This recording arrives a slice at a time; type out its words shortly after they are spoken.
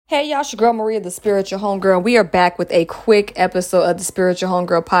Hey y'all, it's your girl Maria, the Spiritual Homegirl. We are back with a quick episode of the Spiritual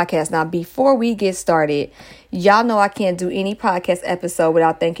Homegirl podcast. Now, before we get started, y'all know I can't do any podcast episode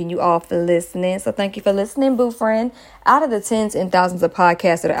without thanking you all for listening. So thank you for listening, boo friend. Out of the tens and thousands of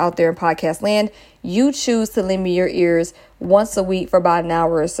podcasts that are out there in podcast land, you choose to lend me your ears once a week for about an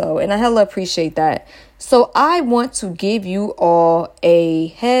hour or so. And I hella appreciate that. So I want to give you all a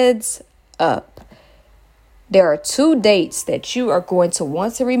heads up. There are two dates that you are going to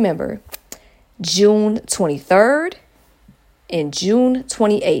want to remember. June 23rd and June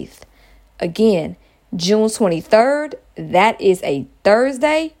 28th. Again, June 23rd, that is a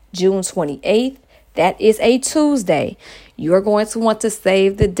Thursday. June 28th, that is a Tuesday. You're going to want to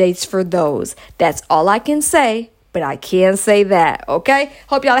save the dates for those. That's all I can say, but I can say that, okay?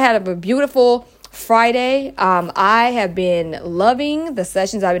 Hope y'all had a beautiful Friday. I have been loving the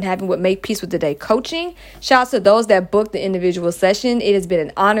sessions I've been having with Make Peace with the Day coaching. Shout out to those that booked the individual session. It has been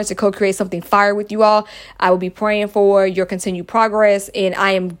an honor to co-create something fire with you all. I will be praying for your continued progress, and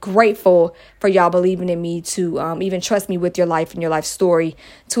I am grateful for y'all believing in me to even trust me with your life and your life story,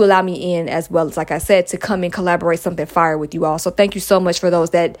 to allow me in, as well as, like I said, to come and collaborate something fire with you all. So thank you so much for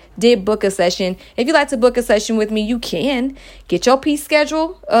those that did book a session. If you'd like to book a session with me, you can get your peace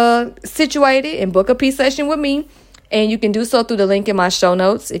schedule situated and book a peace session with me. And you can do so through the link in my show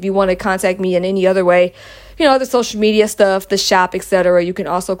notes. If you want to contact me in any other way, the social media stuff, the shop, etc., you can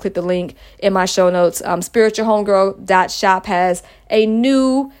also click the link in my show notes. Spiritualhomegirl.shop has a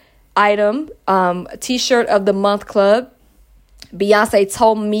new item, t-shirt of the month club. Beyonce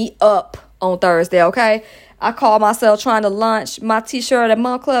told me up on Thursday, okay? I called myself trying to launch my t-shirt of the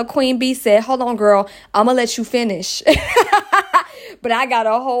month club. Queen B said, hold on, girl, I'm going to let you finish. But I got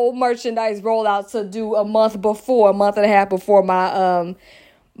a whole merchandise rollout to do a month and a half before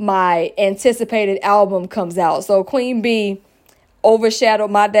my anticipated album comes out. So Queen B overshadowed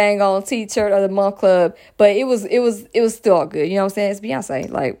my dang on t-shirt of the month club, but it was still good. You know what I'm saying? It's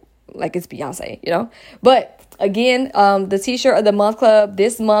Beyonce, like it's Beyonce, But again, the t-shirt of the month club,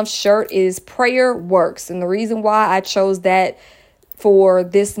 this month's shirt is Prayer Works, and the reason why I chose that for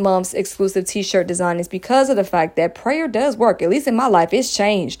this month's exclusive t-shirt design is because of the fact that prayer does work. At least in my life, it's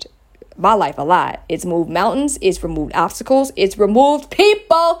changed my life a lot. It's moved mountains, it's removed obstacles, it's removed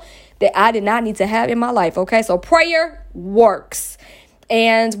people that I did not need to have in my life. Okay, so prayer works.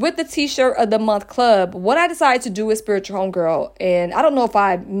 And with the t-shirt of the month club, what I decided to do with Spiritual Homegirl, and I don't know if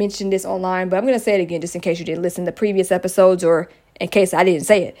I mentioned this online, but I'm going to say it again just in case you didn't listen to previous episodes or in case I didn't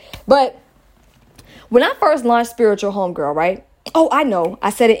say it. But when I first launched Spiritual Homegirl, right? Oh, I know. I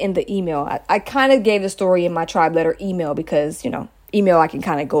said it in the email. I kind of gave the story in my tribe letter email because, email I can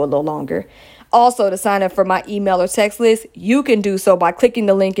kind of go a little longer. Also, to sign up for my email or text list, you can do so by clicking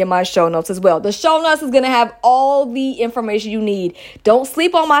the link in my show notes as well. The show notes is going to have all the information you need. Don't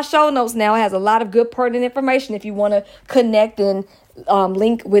sleep on my show notes now. It has a lot of good pertinent information if you want to connect and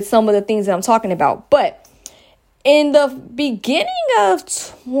link with some of the things that I'm talking about. But in the beginning of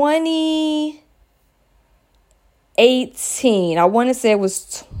 2018, I want to say it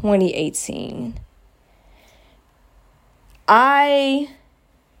was 2018, I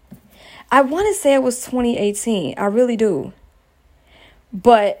want to say it was 2018. I really do.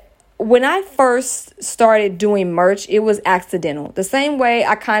 But when I first started doing merch, it was accidental. The same way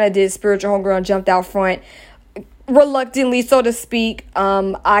I kind of did Spiritual Homegirl and jumped out front, reluctantly, so to speak.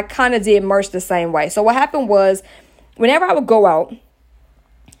 I kind of did merch the same way. So what happened was, whenever I would go out,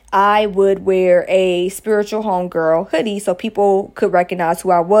 I would wear a Spiritual Homegirl hoodie so people could recognize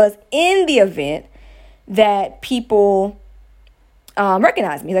who I was in the event that people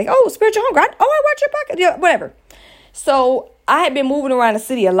recognize me. Like, oh, Spiritual Homegirl. I watch your podcast. Yeah, whatever. So I had been moving around the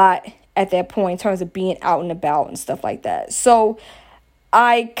city a lot at that point in terms of being out and about and stuff like that. So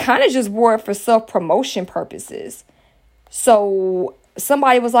I kind of just wore it for self-promotion purposes. So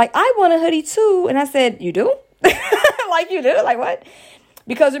somebody was like, I want a hoodie too. And I said, you do? Like, you do? Like, what?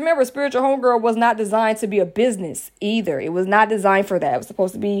 Because remember, Spiritual Homegirl was not designed to be a business either. It was not designed for that. It was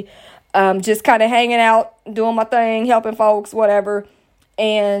supposed to be just kind of hanging out, doing my thing, helping folks, whatever.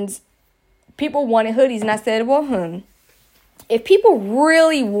 And people wanted hoodies. And I said, well, if people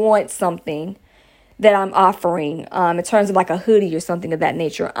really want something that I'm offering in terms of like a hoodie or something of that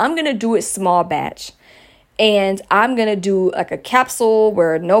nature, I'm going to do it small batch. And I'm going to do like a capsule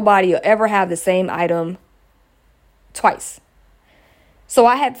where nobody will ever have the same item twice. So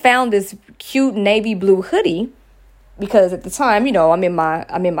I had found this cute navy blue hoodie because at the time, I'm in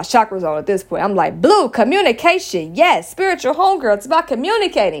my chakra zone at this point. I'm like, blue, communication. Yes, Spiritual Homegirl. It's about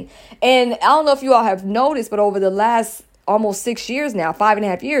communicating. And I don't know if you all have noticed, but over the last almost 6 years now,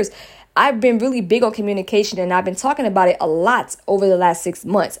 5.5 years, I've been really big on communication, and I've been talking about it a lot over the last 6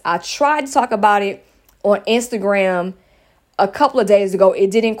 months. I tried to talk about it on Instagram a couple of days ago.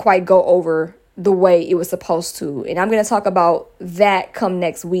 It didn't quite go over the way it was supposed to. And I'm going to talk about that come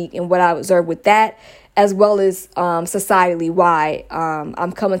next week and what I observed with that, as well as societally why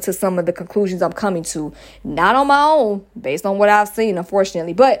I'm coming to some of the conclusions I'm coming to, not on my own, based on what I've seen,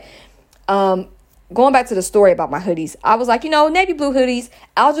 unfortunately. But going back to the story about my hoodies, I was like, navy blue hoodies,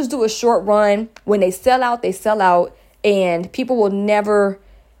 I'll just do a short run. When they sell out, and people will never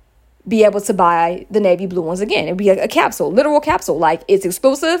be able to buy the navy blue ones again. It'd be a capsule, literal capsule. Like, it's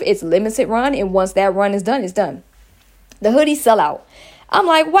exclusive, it's limited run, and once that run is done, it's done. The hoodies sell out. I'm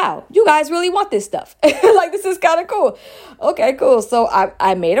like, wow, you guys really want this stuff. Like, this is kind of cool. Okay, cool. So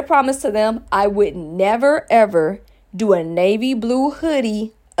I made a promise to them. I would never, ever do a navy blue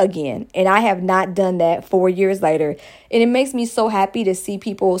hoodie again. And I have not done that 4 years later. And it makes me so happy to see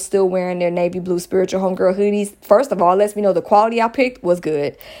people still wearing their navy blue Spiritual Homegirl hoodies. First of all, it lets me know the quality I picked was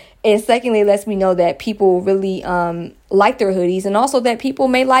good. And secondly, it lets me know that people really like their hoodies, and also that people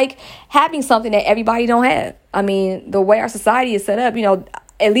may like having something that everybody don't have. I mean, the way our society is set up,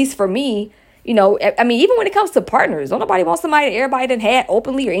 at least for me, I mean, even when it comes to partners, don't nobody want somebody that everybody done had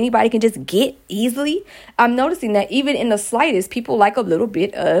openly or anybody can just get easily. I'm noticing that even in the slightest, people like a little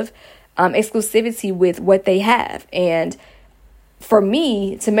bit of exclusivity with what they have. And for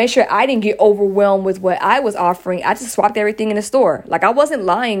me, to make sure I didn't get overwhelmed with what I was offering, I just swapped everything in the store. Like, I wasn't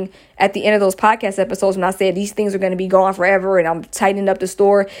lying at the end of those podcast episodes when I said these things are going to be gone forever and I'm tightening up the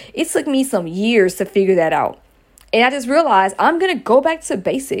store. It took me some years to figure that out. And I just realized I'm going to go back to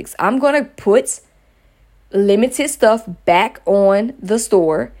basics. I'm going to put limited stuff back on the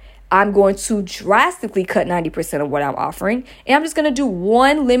store. I'm going to drastically cut 90% of what I'm offering. And I'm just going to do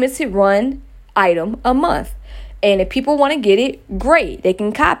one limited run item a month. And if people want to get it, great. They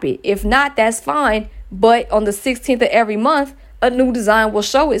can copy it. If not, that's fine. But on the 16th of every month, a new design will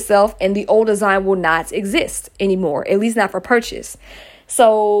show itself and the old design will not exist anymore, at least not for purchase.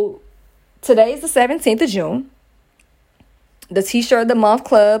 So today is the 17th of June. The T-shirt of the month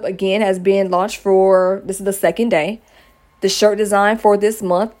club, again, has been launched this is the second day. The shirt design for this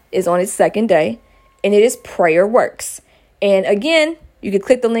month is on its second day, and it is Prayer Works. And again, you can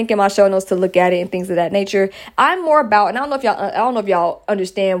click the link in my show notes to look at it and things of that nature. I'm more about, and I don't know if y'all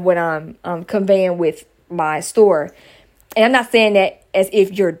understand what I'm conveying with my store. And I'm not saying that as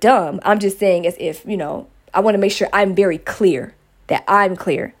if you're dumb. I'm just saying as if, I want to make sure I'm very clear, that I'm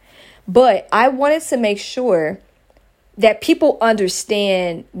clear. But I wanted to make sure that people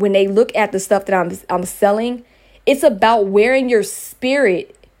understand when they look at the stuff that I'm selling, it's about wearing your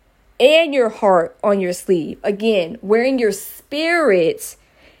spirit and your heart on your sleeve. Again, wearing your spirit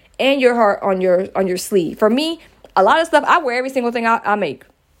and your heart on your sleeve. For me, a lot of stuff, I wear every single thing I make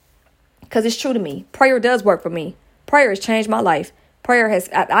because it's true to me. Prayer does work for me. Prayer has changed my life. Prayer has,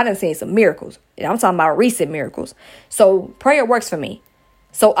 I done seen some miracles. I'm talking about recent miracles. So prayer works for me.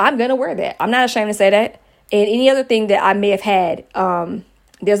 So I'm going to wear that. I'm not ashamed to say that. And any other thing that I may have had,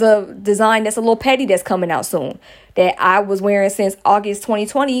 there's a design that's a little petty that's coming out soon that I was wearing since August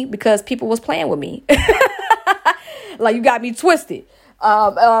 2020 because people was playing with me. Like, you got me twisted.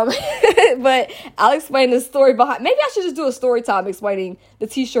 But I'll explain the story behind. Maybe I should just do a story time explaining the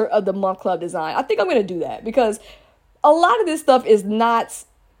T-shirt of the month club design. I think I'm going to do that because a lot of this stuff is not,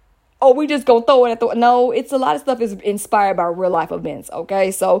 we just gonna throw it at the, no, it's a lot of stuff is inspired by real life events.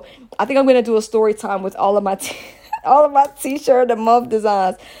 Okay. So I think I'm going to do a story time with all of my T-shirt of the month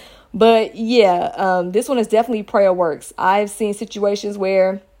designs. But yeah, this one is definitely Prayer Works. I've seen situations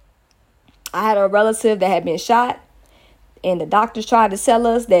where I had a relative that had been shot and the doctors tried to tell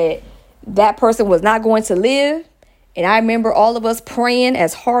us that person was not going to live. And I remember all of us praying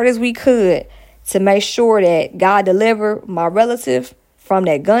as hard as we could to make sure that God delivered my relative from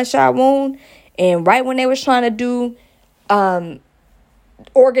that gunshot wound. And right when they was trying to do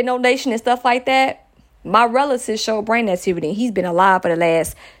organ donation and stuff like that, my relative showed brain activity, and he's been alive for the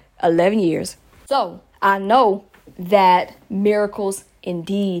last 11 years. So I know that miracles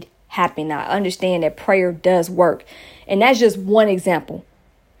indeed happen. I understand that prayer does work. And that's just one example.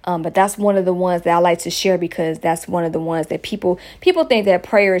 But that's one of the ones that I like to share because that's one of the ones that people think that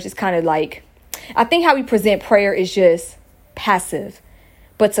prayer is just kind of like, I think how we present prayer is just passive.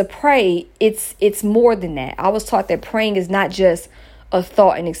 But to pray, it's more than that. I was taught that praying is not just a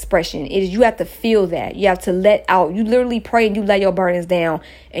thought and expression. It is, you have to feel that. You have to let out. You literally pray and you lay your burdens down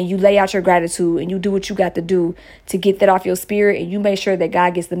and you lay out your gratitude and you do what you got to do to get that off your spirit. And you make sure that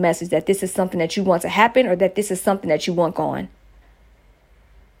God gets the message that this is something that you want to happen or that this is something that you want gone.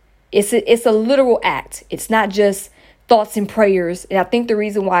 It's a literal act. It's not just thoughts and prayers. And I think the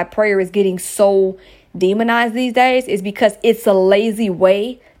reason why prayer is getting so demonized these days is because it's a lazy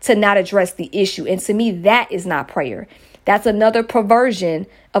way to not address the issue. And to me, that is not prayer. That's another perversion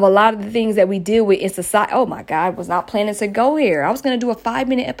of a lot of the things that we deal with in society. Oh my God, I was not planning to go here. I was going to do a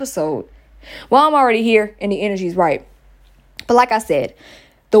 5-minute episode. Well, I'm already here and the energy's right. But like I said,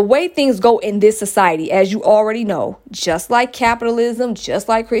 the way things go in this society, as you already know, just like capitalism, just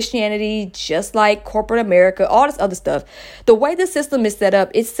like Christianity, just like corporate America, all this other stuff, the way the system is set up,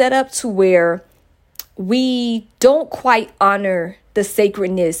 it's set up to where we don't quite honor the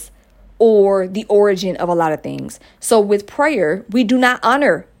sacredness or the origin of a lot of things. So with prayer, we do not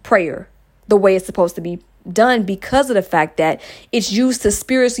honor prayer the way it's supposed to be done because of the fact that it's used to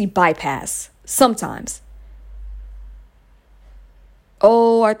spiritually bypass sometimes.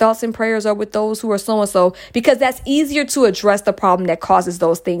 Oh, our thoughts and prayers are with those who are so-and-so, because that's easier to address the problem that causes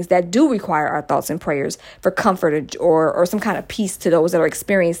those things that do require our thoughts and prayers for comfort or some kind of peace to those that are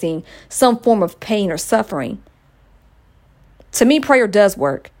experiencing some form of pain or suffering. To me, prayer does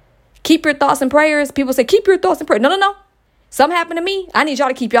work. Keep your thoughts and prayers. People say, keep your thoughts and prayers. No. Something happened to me. I need y'all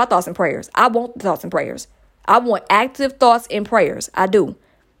to keep your thoughts and prayers. I want the thoughts and prayers. I want active thoughts and prayers. I do.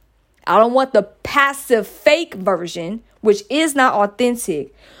 I don't want the passive fake version, which is not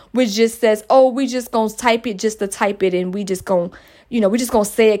authentic, which just says, oh, we just going to type it just to type it. And we just going to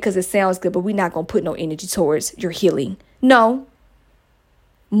say it because it sounds good, but we're not going to put no energy towards your healing. No.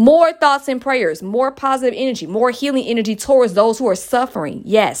 More thoughts and prayers, more positive energy, more healing energy towards those who are suffering.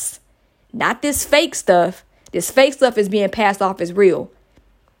 Yes. Not this fake stuff. This fake stuff is being passed off as real.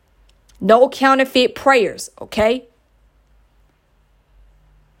 No counterfeit prayers, okay?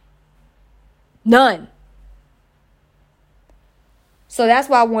 None. So that's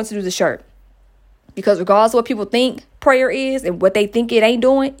why I want to do the shirt. Because regardless of what people think prayer is and what they think it ain't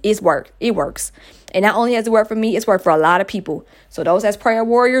doing, it works. And not only has it worked for me, it's worked for a lot of people. So those as prayer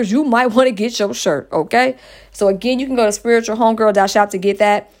warriors, you might want to get your shirt, okay? So again, you can go to spiritualhomegirl.shop to get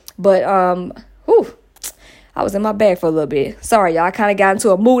that. But, I was in my bag for a little bit. Sorry, y'all. I kind of got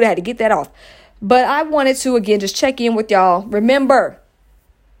into a mood. I had to get that off. But I wanted to, again, just check in with y'all. Remember,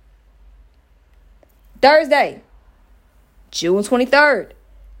 Thursday, June 23rd.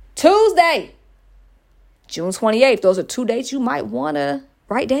 Tuesday, June 28th. Those are 2 dates you might want to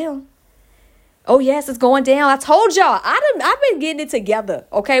write down. Oh, yes, it's going down. I told y'all. I've been getting it together.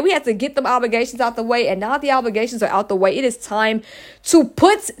 Okay, we had to get them obligations out the way. And now the obligations are out the way, it is time to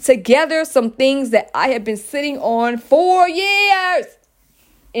put together some things that I have been sitting on for years.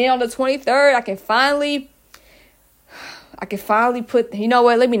 And on the 23rd, I can finally put, you know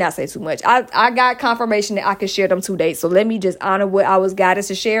what? Let me not say too much. I got confirmation that I can share them 2 dates. So let me just honor what I was guided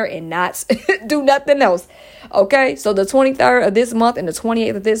to share and not do nothing else. Okay, so the 23rd of this month and the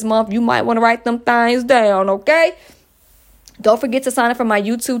 28th of this month, you might want to write them things down, okay? Don't forget to sign up for my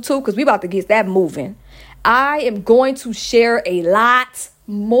YouTube too, because we about to get that moving. I am going to share a lot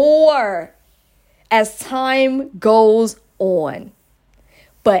more as time goes on.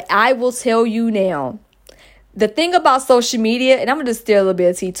 But I will tell you now, the thing about social media, and I'm going to just steer a little bit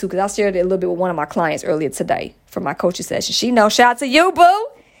of tea too, because I shared it a little bit with one of my clients earlier today for my coaching session. She knows, shout out to you, boo.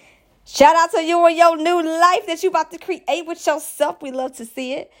 Shout out to you and your new life that you about to create with yourself. We love to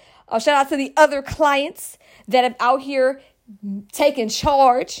see it. Shout out to the other clients that have out here taking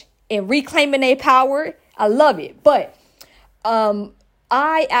charge and reclaiming their power. I love it. But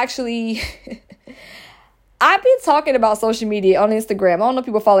I actually, I've been talking about social media on Instagram. I don't know if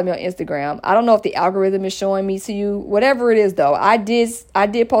people follow me on Instagram. I don't know if the algorithm is showing me to you. Whatever it is, though, I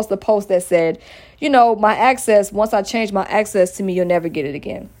did post a post that said, my access, once I change my access to me, you'll never get it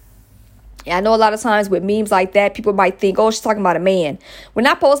again. And I know a lot of times with memes like that, people might think, oh, she's talking about a man. When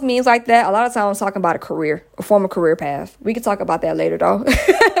I post memes like that, a lot of times I'm talking about a former career path. We can talk about that later, though.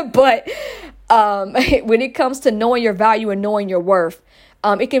 But when it comes to knowing your value and knowing your worth,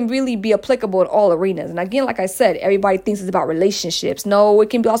 it can really be applicable in all arenas. And again, like I said, everybody thinks it's about relationships. No, it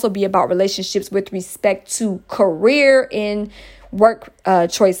can also be about relationships with respect to career and work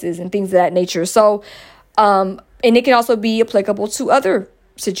choices and things of that nature. So, and it can also be applicable to other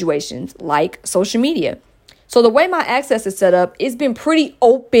situations like social media. So the way my access is set up, it's been pretty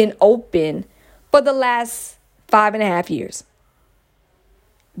open for the last 5.5 years.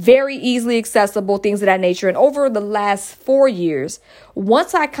 Very easily accessible, things of that nature. And over the last 4 years,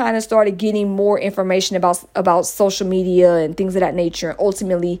 once I kind of started getting more information about social media and things of that nature, and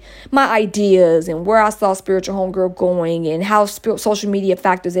ultimately my ideas and where I saw Spiritual Homegirl going and how social media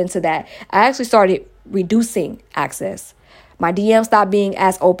factors into that, I actually started reducing access. My DMs stopped being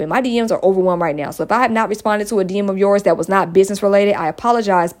as open. My DMs are overwhelmed right now. So if I have not responded to a DM of yours that was not business related, I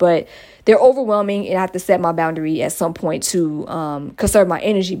apologize, but they're overwhelming and I have to set my boundary at some point to conserve my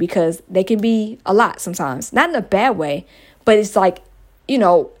energy because they can be a lot sometimes. Not in a bad way, but it's like,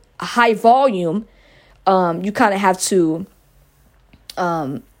 a high volume. You kind of have to,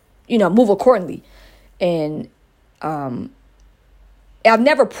 move accordingly. And I've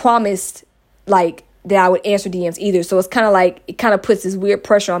never promised like that I would answer DMs either. So it's kind of like, it kind of puts this weird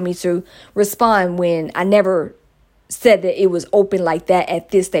pressure on me to respond when I never said that it was open like that at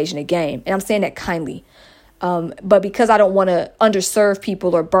this stage in the game. And I'm saying that kindly. But because I don't want to underserve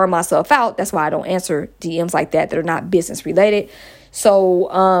people or burn myself out, that's why I don't answer DMs like that are not business related.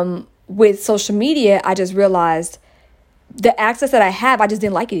 So with social media, I just realized the access that I have, I just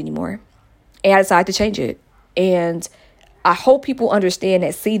didn't like it anymore. And I decided to change it. And I hope people understand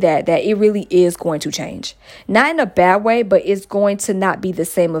that, see that it really is going to change. Not in a bad way, but it's going to not be the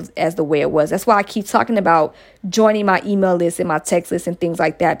same as the way it was. That's why I keep talking about joining my email list and my text list and things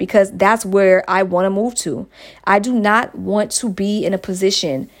like that, because that's where I want to move to. I do not want to be in a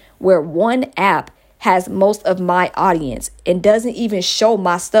position where one app has most of my audience and doesn't even show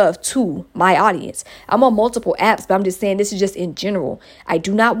my stuff to my audience. I'm on multiple apps, but I'm just saying this is just in general. I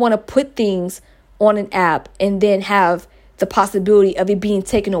do not want to put things on an app and then have the possibility of it being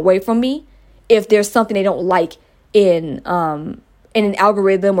taken away from me if there's something they don't like in an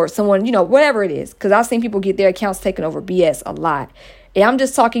algorithm or someone, whatever it is. Because I've seen people get their accounts taken over BS a lot. And I'm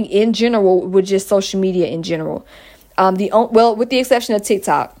just talking in general with just social media in general. With the exception of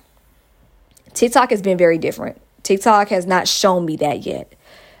TikTok. TikTok has been very different. TikTok has not shown me that yet.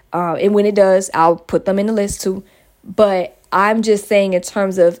 And when it does, I'll put them in the list too. But I'm just saying in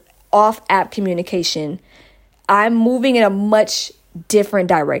terms of off-app communication, I'm moving in a much different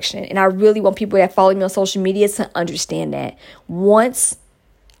direction. And I really want people that follow me on social media to understand that. Once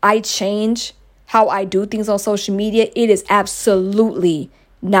I change how I do things on social media, it is absolutely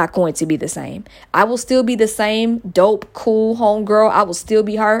not going to be the same. I will still be the same dope, cool homegirl. I will still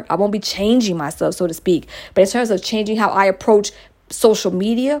be her. I won't be changing myself, so to speak. But in terms of changing how I approach social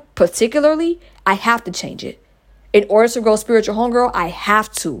media, particularly, I have to change it. In order to grow Spiritual Homegirl, I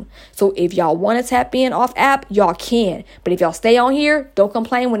have to. So if y'all want to tap in off app, y'all can. But if y'all stay on here, don't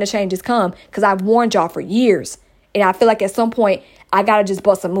complain when the changes come, because I've warned y'all for years. And I feel like at some point, I got to just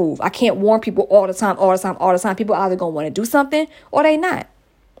bust a move. I can't warn people all the time. People are either going to want to do something or they not.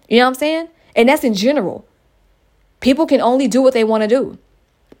 You know what I'm saying? And that's in general. People can only do what they want to do.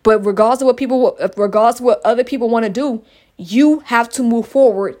 But regardless of what other people want to do, you have to move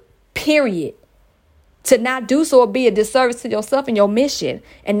forward, period. To not do so would be a disservice to yourself and your mission.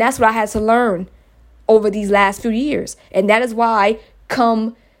 And that's what I had to learn over these last few years. And that is why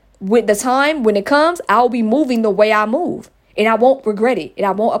come with the time when it comes, I'll be moving the way I move. And I won't regret it. And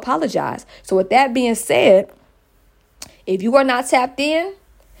I won't apologize. So with that being said, if you are not tapped in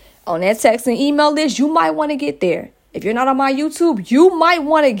on that text and email list, you might want to get there. If you're not on my YouTube, you might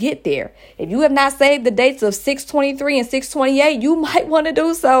want to get there. If you have not saved the dates of 6/23 and 6/28, you might want to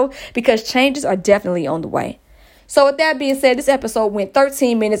do so, because changes are definitely on the way. So with that being said, this episode went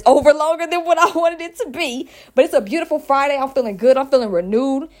 13 minutes over longer than what I wanted it to be. But it's a beautiful Friday. I'm feeling good. I'm feeling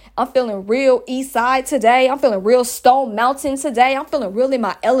renewed. I'm feeling real East Side today. I'm feeling real Stone Mountain today. I'm feeling real in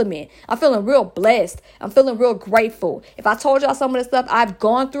my element. I'm feeling real blessed. I'm feeling real grateful. If I told y'all some of the stuff I've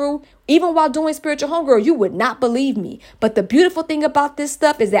gone through, even while doing Spiritual Homegirl, you would not believe me. But the beautiful thing about this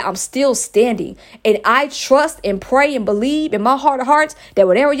stuff is that I'm still standing. And I trust and pray and believe in my heart of hearts that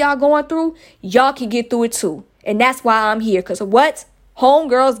whatever y'all going through, y'all can get through it too. And that's why I'm here. Because what?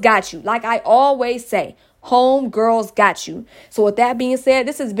 Homegirls got you. Like I always say, homegirls got you. So with that being said,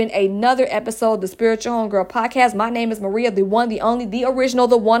 this has been another episode of the Spiritual Homegirl podcast. My name is Maria, the one, the only, the original,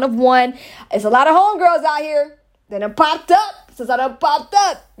 the one of one. It's a lot of homegirls out here that have popped up since I done popped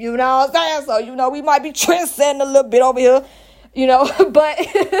up. You know what I'm saying? So, we might be trendsetting a little bit over here. But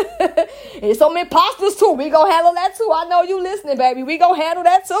there's some imposters too. We gonna handle that too. I know you listening, baby. We gonna handle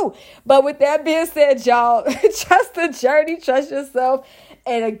that too. But with that being said, y'all, trust the journey, trust yourself.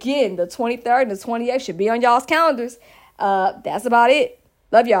 And again, the 23rd and the 28th should be on y'all's calendars. That's about it.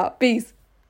 Love y'all. Peace.